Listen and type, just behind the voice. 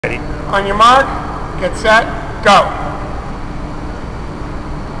On your mark, get set, go.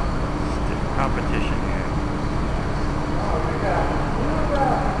 Stiff competition here.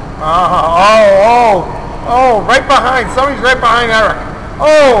 Oh, right behind. Somebody's right behind Eric.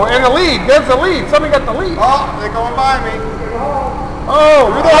 Oh, and the lead. There's the lead. Somebody got the lead. Oh, they're going by me. Oh,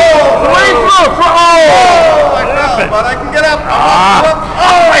 through the hole. Right through. Oh, I fell, but I can get up. Oh,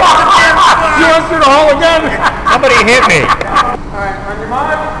 you went through the hole again. Somebody hit me. All right, on your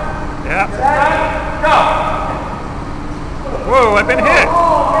mark. Yeah. Set, go. Whoa, I've been hit.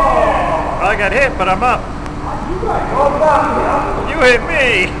 Well, I got hit, but I'm up. You hit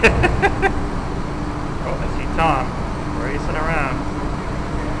me. Oh, I see Tom racing around.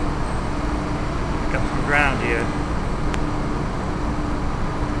 Pick up some ground here.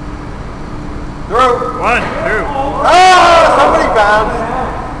 Through. One through. Oh, somebody bounced.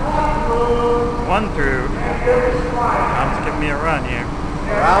 One through. Tom's giving me a run here.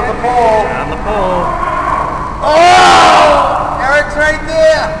 Around the pole. On the pole. Oh! Eric's right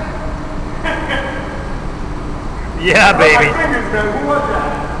there. Yeah, baby. Who was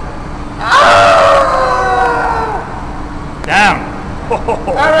that? Down.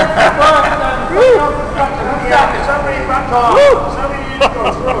 Eric, somebody needs to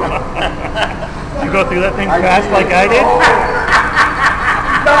go through. Did you go through that thing fast like I did?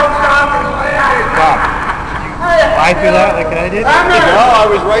 Stop. I threw that like I did? No, I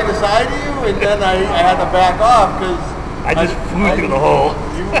was right beside you, and then I had to back off because I just flew through the hole.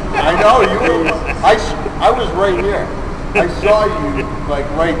 I know you. I was right here. I saw you like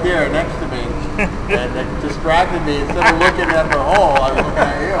right there next to me, and it distracted me. Instead of looking at the hole, I was looking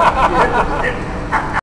at you.